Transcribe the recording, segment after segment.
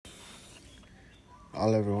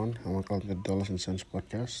Hello everyone, and welcome to the Dollars and Cents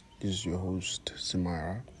podcast. This is your host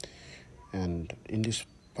Samara, and in this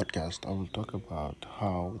podcast, I will talk about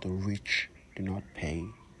how the rich do not pay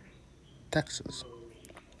taxes.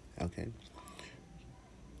 Okay,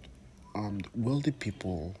 wealthy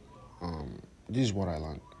people. This is what I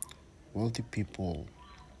learned. Wealthy people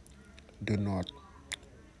do not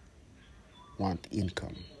want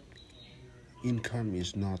income. Income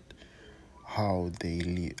is not how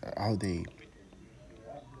they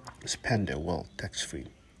spend their wealth tax free.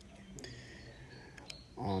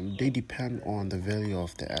 They depend on the value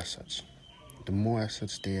of the assets. The more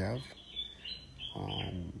assets they have,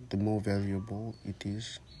 the more valuable it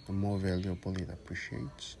is, the more valuable it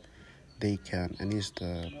appreciates. They can, and is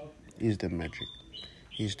the magic,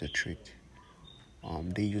 is the trick.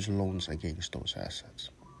 They use loans against those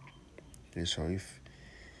assets. Okay, so if,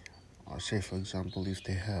 say for example, if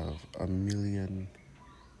they have $1 million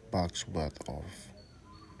worth of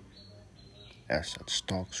assets,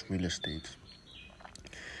 stocks, real estate,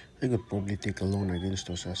 they could probably take a loan against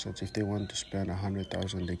those assets. If they want to spend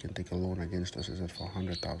 100,000, they can take a loan against those assets for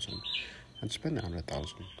 100,000 and spend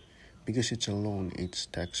 100,000. Because it's a loan, it's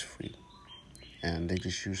tax free, and they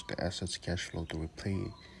just use the assets cash flow to repay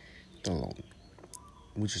the loan,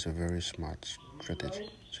 which is a very smart strategy.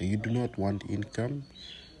 So you do not want income,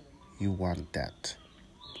 you want debt.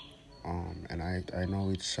 And I know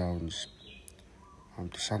it sounds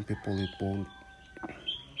to some people it won't.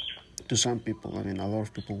 To some people, a lot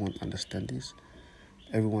of people won't understand this.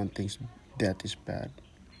 Everyone thinks debt is bad.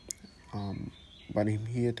 But I'm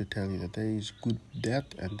here to tell you that there is good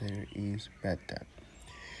debt and there is bad debt.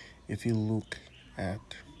 If you look at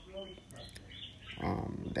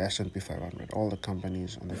the S&P 500, all the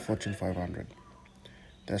companies on the Fortune 500,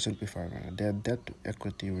 the S&P 500, their debt to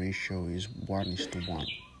equity ratio is 1:1.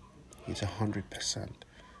 It's 100%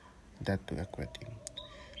 debt to equity.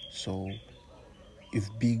 So if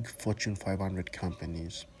big Fortune 500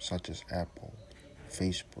 companies such as Apple,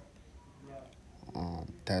 Facebook,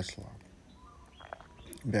 Tesla,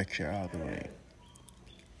 Berkshire Hathaway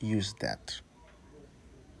use that,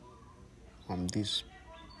 these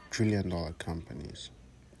trillion-dollar companies,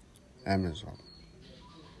 Amazon,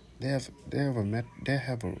 they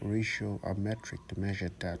have a ratio, a metric to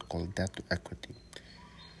measure that called debt to equity,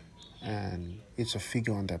 and it's a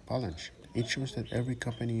figure on their balance sheet. It shows that every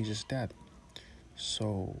company uses debt.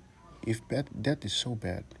 So, if debt is so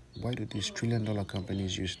bad, why do these trillion-dollar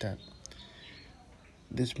companies use debt?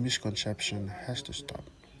 This misconception has to stop.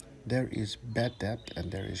 There is bad debt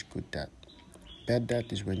and there is good debt. Bad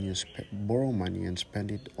debt is when you borrow money and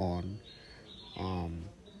spend it on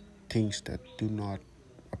things that do not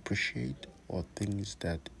appreciate, or things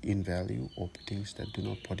that in value, or things that do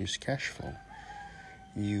not produce cash flow.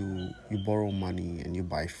 You borrow money and you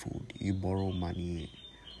buy food. You borrow money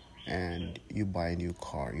and you buy a new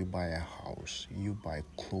car. You buy a house. You buy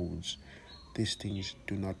clothes. These things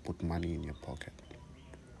do not put money in your pocket.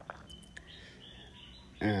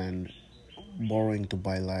 And borrowing to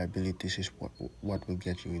buy liabilities is what will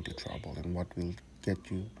get you into trouble, and what will get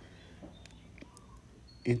you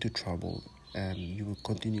into trouble, and you will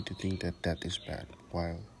continue to think that that is bad,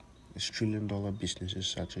 while these trillion-dollar businesses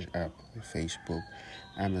such as Apple, Facebook,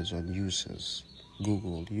 Amazon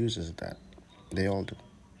Google uses that. They all do.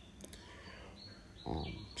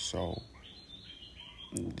 So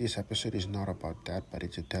this episode is not about that, but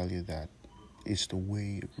it's to tell you that it's the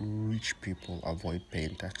way rich people avoid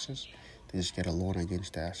paying taxes. They just get a loan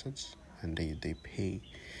against the assets, and they pay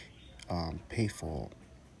for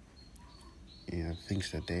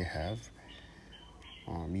things that they have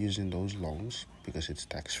using those loans because it's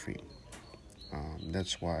tax free.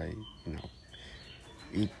 That's why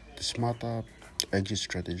the smarter exit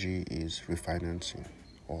strategy is refinancing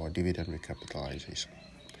or dividend recapitalization.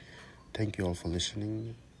 Thank you all for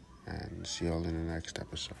listening, and see you all in the next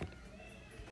episode.